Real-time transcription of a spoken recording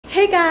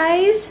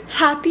guys,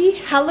 happy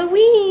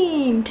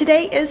Halloween!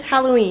 Today is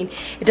Halloween.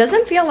 It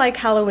doesn't feel like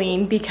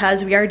Halloween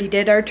because we already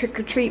did our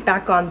trick-or-treat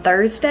back on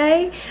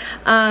Thursday,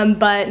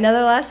 but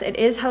nonetheless it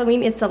is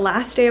Halloween. It's the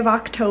last day of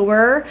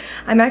October.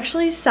 I'm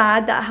actually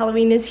sad that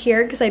Halloween is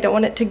here because I don't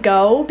want it to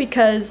go,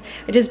 because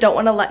I just don't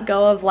want to let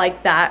go of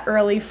like that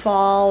early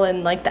fall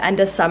and like the end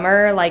of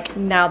summer. Like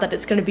now that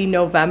it's going to be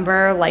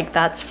November, like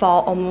that's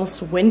fall,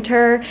 almost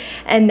winter,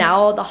 and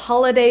now the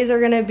holidays are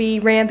going to be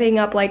ramping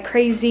up like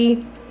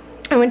crazy.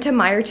 I went to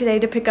Meijer today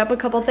to pick up a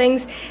couple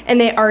things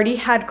and they already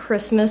had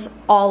Christmas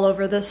all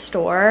over the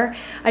store.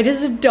 I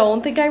just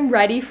don't think I'm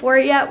ready for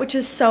it yet, which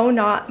is so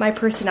not my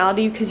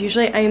personality because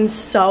usually I am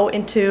so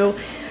into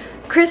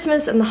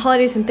Christmas and the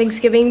holidays and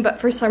Thanksgiving,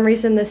 but for some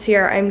reason this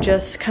year I'm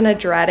just kind of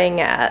dreading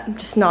it. I'm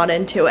just not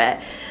into it.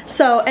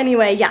 So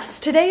anyway, yes,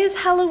 today is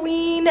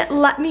Halloween.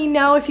 Let me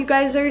know if you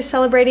guys are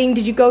celebrating.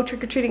 Did you go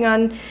trick-or-treating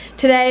on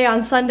today,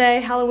 on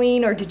Sunday,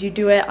 Halloween, or did you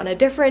do it on a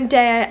different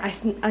day?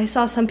 I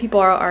saw some people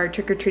are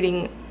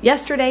trick-or-treating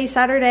yesterday,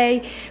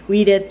 Saturday.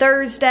 We did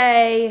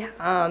Thursday,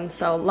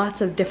 so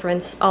lots of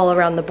difference all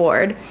around the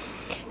board.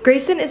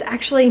 Grayson is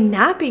actually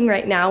napping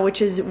right now,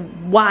 which is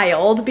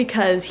wild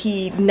because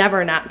he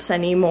never naps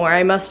anymore.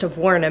 I must have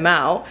worn him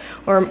out,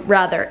 or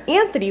rather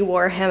Anthony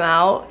wore him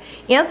out.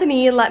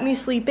 Anthony let me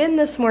sleep in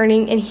this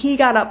morning and he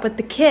got up with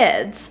the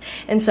kids.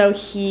 And so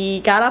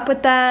he got up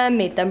with them,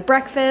 made them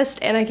breakfast,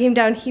 and I came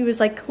down, he was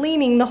like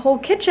cleaning the whole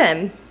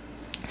kitchen.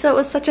 So it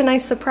was such a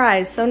nice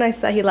surprise, so nice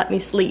that he let me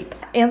sleep.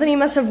 Anthony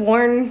must have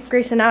worn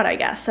Grayson out, I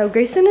guess. So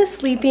Grayson is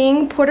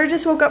sleeping. Porter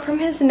just woke up from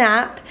his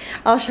nap.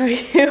 I'll show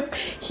you.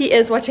 He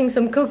is watching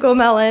some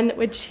Cocomelon,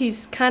 which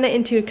he's kind of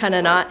into, kind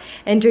of not,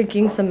 and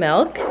drinking some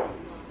milk.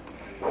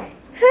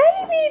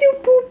 Hi, little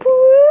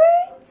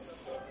poo-poos.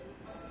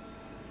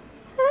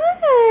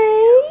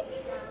 Hi.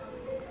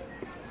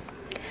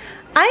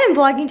 I am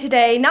vlogging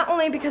today not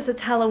only because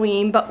it's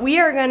Halloween, but we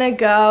are gonna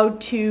go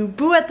to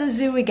Boo at the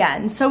Zoo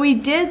again. So we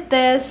did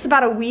this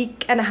about a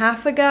week and a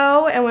half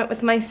ago and went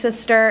with my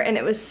sister and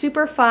it was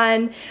super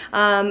fun.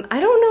 I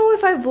don't know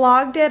if I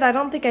vlogged it, I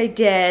don't think I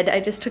did. I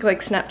just took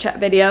like Snapchat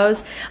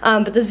videos,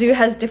 but the zoo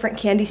has different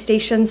candy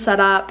stations set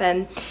up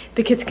and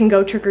the kids can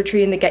go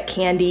trick-or-treating to get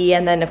candy,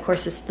 and then of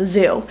course it's the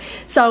zoo.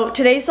 So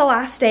today's the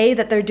last day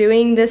that they're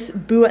doing this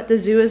Boo at the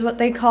Zoo is what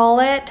they call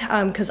it,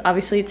 because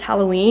obviously it's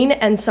Halloween,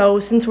 and so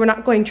since we're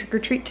not going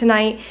trick-or-treat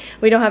tonight,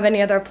 we don't have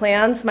any other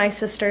plans. My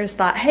sisters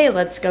thought, hey,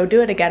 let's go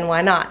do it again,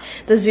 why not?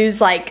 The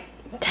zoo's like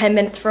 10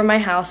 minutes from my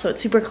house, so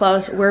it's super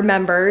close. We're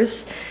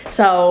members,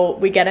 so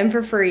we get in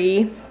for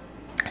free.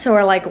 So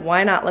we're like,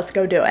 why not? Let's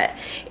go do it.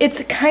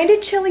 It's kind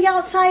of chilly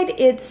outside.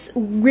 It's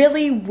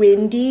really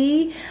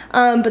windy,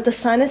 but the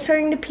sun is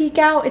starting to peek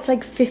out. It's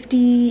like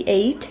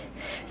 58.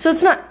 So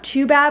it's not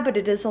too bad, but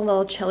it is a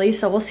little chilly,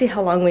 so we'll see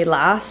how long we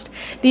last.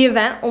 The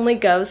event only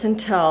goes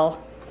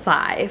until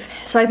 5.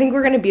 So I think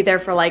we're gonna be there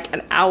for like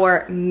an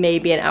hour,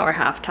 maybe an hour and a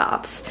half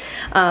tops.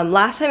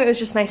 Last time it was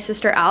just my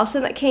sister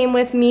Allison that came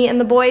with me and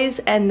the boys,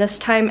 and this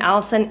time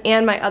Allison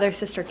and my other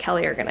sister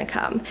Kelly are gonna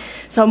come.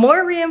 So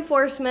more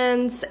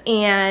reinforcements,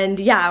 and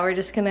yeah, we're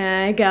just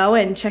gonna go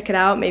and check it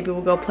out. Maybe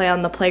we'll go play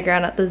on the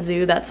playground at the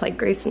zoo. That's like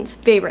Grayson's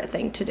favorite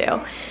thing to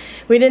do.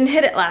 We didn't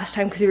hit it last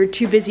time because we were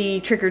too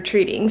busy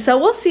trick-or-treating. So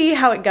we'll see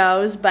how it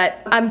goes,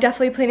 but I'm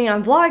definitely planning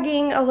on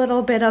vlogging a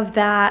little bit of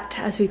that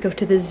as we go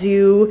to the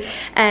zoo.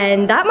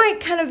 And that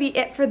might kind of be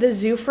it for the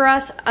zoo for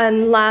us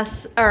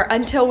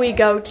until we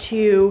go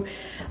to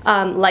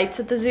lights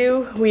at the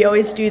zoo. We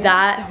always do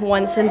that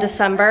once in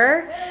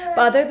December.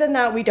 But other than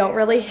that, we don't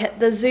really hit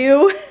the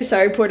zoo.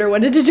 Sorry, Porter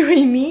wanted to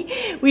join me.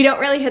 We don't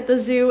really hit the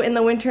zoo in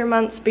the winter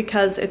months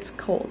because it's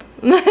cold.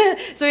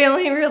 So we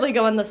only really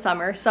go in the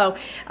summer. So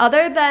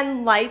other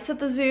than lights at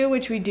the zoo,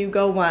 which we do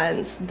go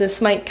once,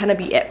 this might kind of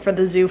be it for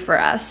the zoo for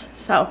us.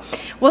 So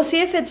we'll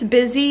see if it's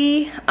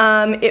busy.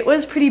 It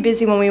was pretty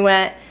busy when we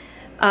went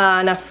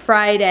on a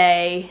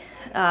Friday,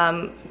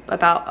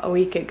 about a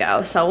week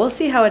ago, so we'll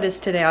see how it is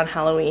today on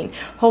Halloween.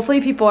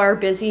 Hopefully people are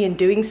busy and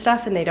doing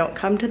stuff and they don't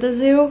come to the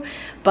zoo,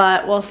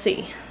 but we'll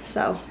see.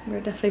 So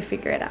we'll definitely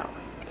figure it out.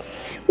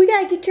 We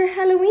gotta get your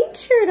Halloween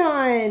shirt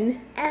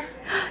on.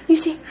 You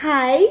say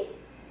hi?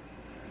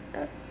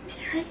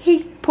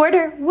 Hey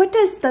Porter, what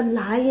does the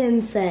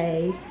lion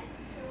say?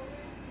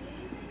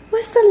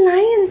 What's the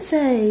lion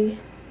say?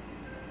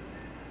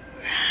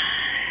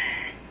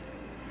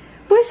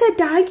 What's the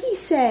doggy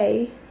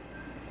say?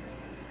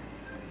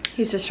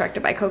 He's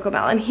distracted by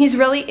Cocomelon. He's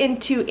really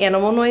into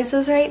animal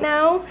noises right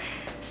now.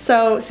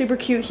 So super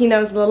cute. He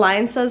knows the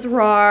lion says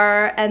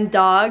roar, and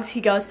dogs, he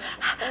goes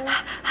ha,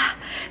 ha, ha.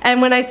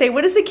 And when I say,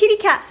 what does the kitty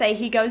cat say?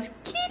 He goes,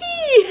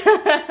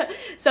 kitty.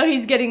 So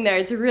he's getting there.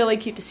 It's really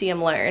cute to see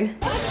him learn.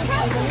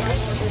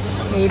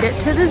 Made it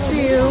to the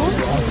zoo.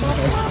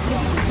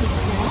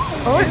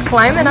 Oh, it's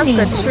climbing up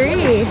the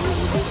tree.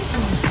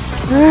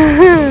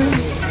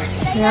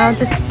 Now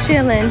just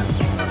chilling.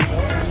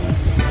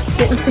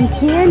 Getting some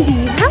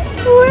candy. Hi,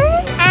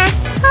 Porter.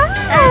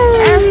 Hi.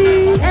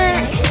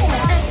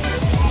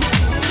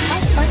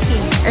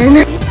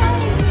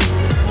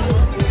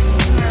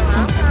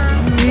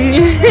 Did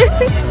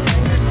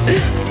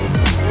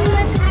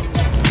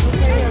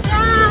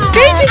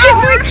you get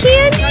more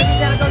candy? No, you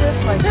gotta go this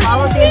way.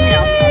 Follow the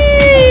nail.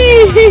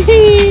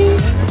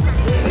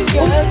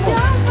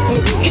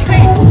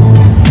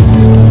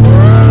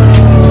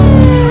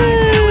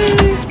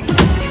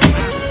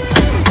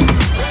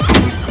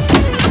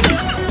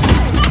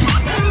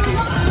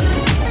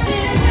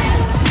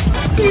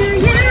 To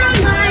you,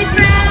 my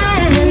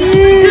friends,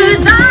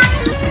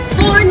 goodbye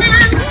for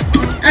now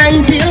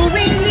until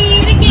we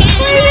meet again.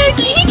 What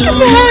do you think about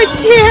that?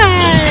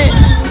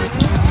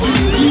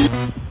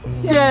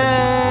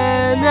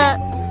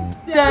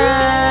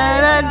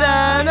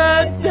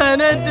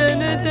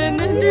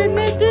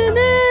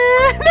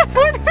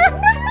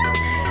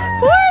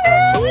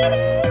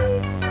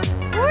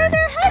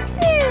 Porter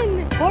Hudson!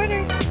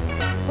 Porter!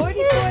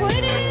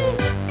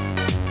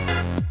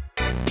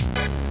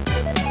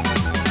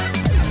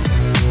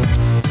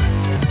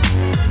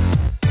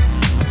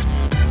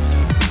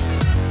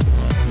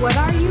 What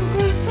are you,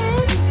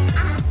 Greyson?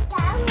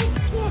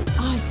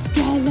 A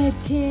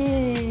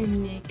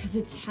skeleton! Because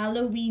it's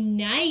Halloween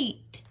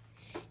night.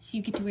 So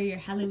you get to wear your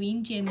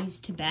Halloween jammies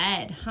to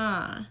bed,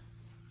 huh?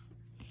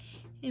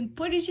 And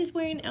Porter's just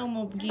wearing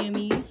Elmo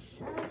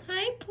jammies.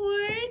 Hi,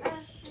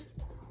 Ports.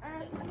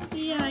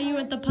 Yeah, you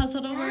want the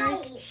puzzle to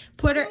work?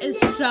 Porter is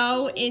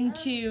so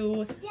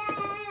into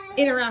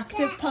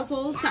interactive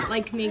puzzles that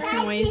like make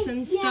noise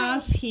and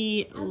stuff.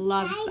 He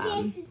loves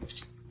them.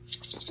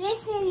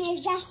 Greyson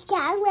is a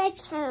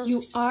skeleton.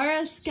 You are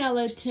a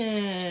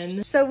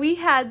skeleton. So we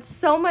had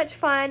so much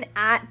fun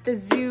at the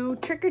zoo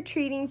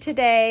trick-or-treating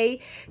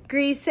today.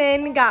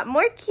 Greyson got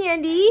more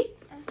candy.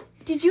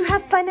 Did you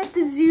have fun at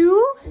the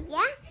zoo?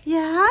 Yeah.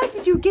 Yeah?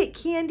 Did you get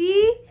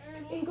candy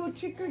and go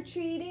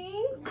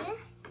trick-or-treating? Yeah.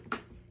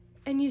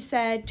 And you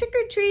said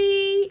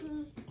trick-or-treat.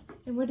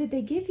 And what did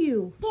they give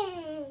you?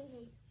 Yay.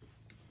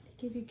 They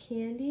gave you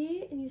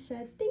candy and you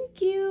said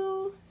thank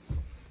you.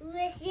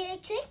 Where's your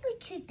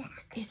trick-or-treat bag?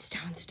 It's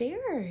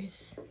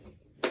downstairs.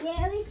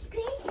 Where is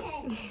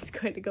Greyson? He's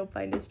going to go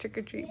find his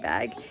trick-or-treat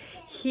bag.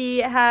 He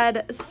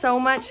had so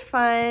much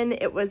fun.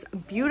 It was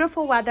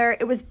beautiful weather.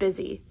 It was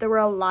busy. There were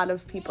a lot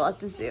of people at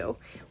the zoo.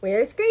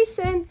 Where's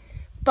Greyson?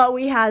 But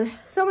we had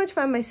so much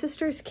fun. My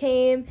sisters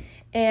came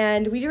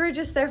and we were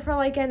just there for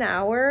like an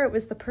hour. It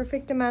was the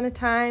perfect amount of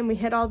time. We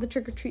hit all the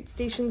trick-or-treat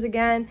stations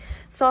again.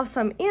 Saw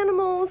some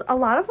animals. A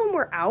lot of them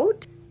were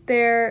out.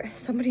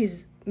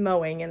 Somebody's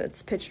mowing and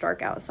it's pitch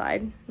dark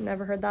outside.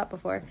 Never heard that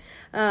before.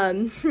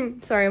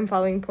 Sorry, I'm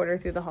following Porter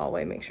through the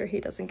hallway. Make sure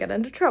he doesn't get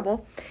into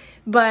trouble.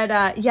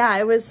 But yeah,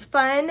 it was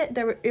fun.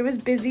 It was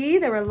busy.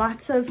 There were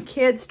lots of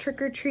kids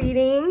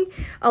trick-or-treating.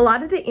 A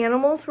lot of the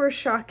animals were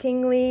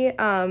shockingly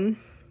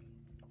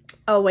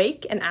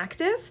awake and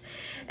active.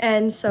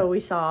 And so we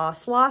saw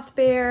sloth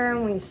bear,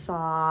 and we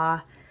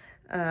saw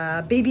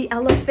baby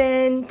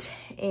elephant,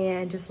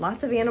 and just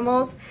lots of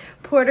animals.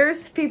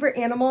 Porter's favorite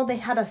animal, they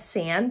had a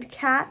sand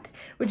cat,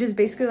 which is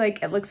basically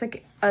like, it looks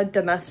like a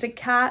domestic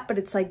cat, but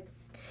it's like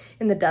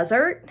in the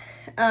desert.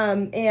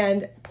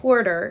 And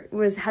Porter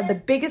had the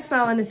biggest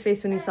smile on his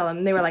face when he saw them.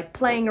 And they were like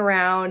playing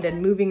around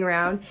and moving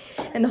around.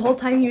 And the whole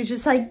time he was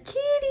just like,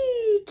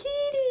 kitty,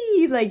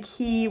 kitty. Like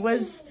he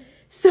was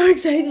so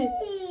excited.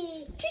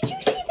 Did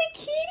you see the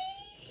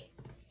kitty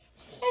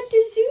at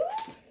the zoo?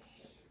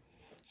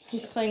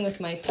 He's playing with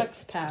my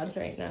tux pads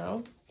right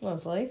now.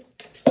 Lovely.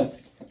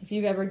 If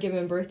you've ever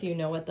given birth, you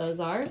know what those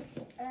are.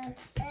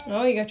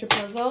 Oh, you got your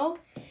puzzle?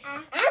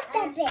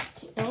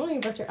 Alphabet. Oh, you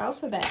got your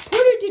alphabet.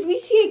 Porter, did we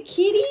see a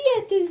kitty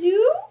at the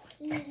zoo?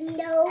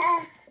 No.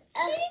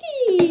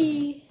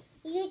 Kitty.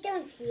 You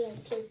don't see a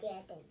kitty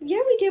at the zoo.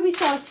 Yeah, we did. We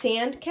saw a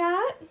sand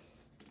cat.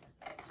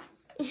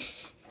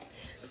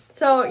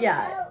 So,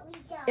 yeah. No, we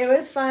don't. It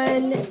was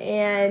fun,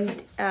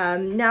 and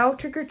now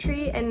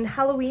trick-or-treat and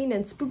Halloween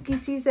and spooky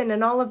season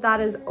and all of that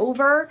is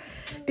over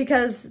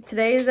because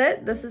today is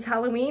it. This is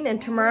Halloween,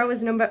 and tomorrow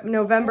is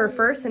November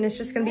 1st, and it's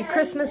just going to be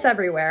Christmas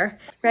everywhere.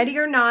 Ready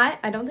or not,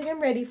 I don't think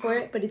I'm ready for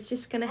it, but it's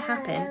just going to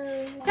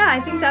happen. Yeah,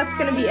 I think that's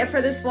going to be it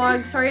for this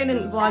vlog. Sorry I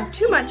didn't vlog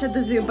too much at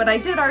the zoo, but I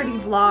did already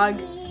vlog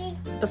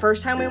the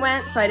first time we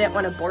went, so I didn't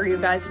want to bore you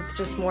guys with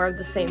just more of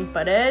the same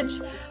footage.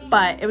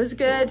 But it was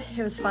good,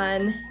 it was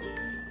fun.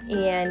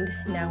 And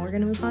now we're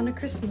gonna move on to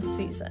Christmas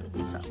season.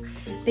 So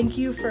thank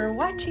you for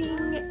watching,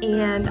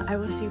 and I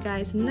will see you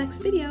guys in the next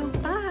video.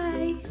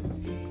 Bye.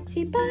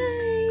 Say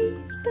bye.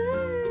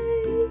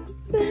 Bye.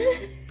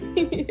 Bye.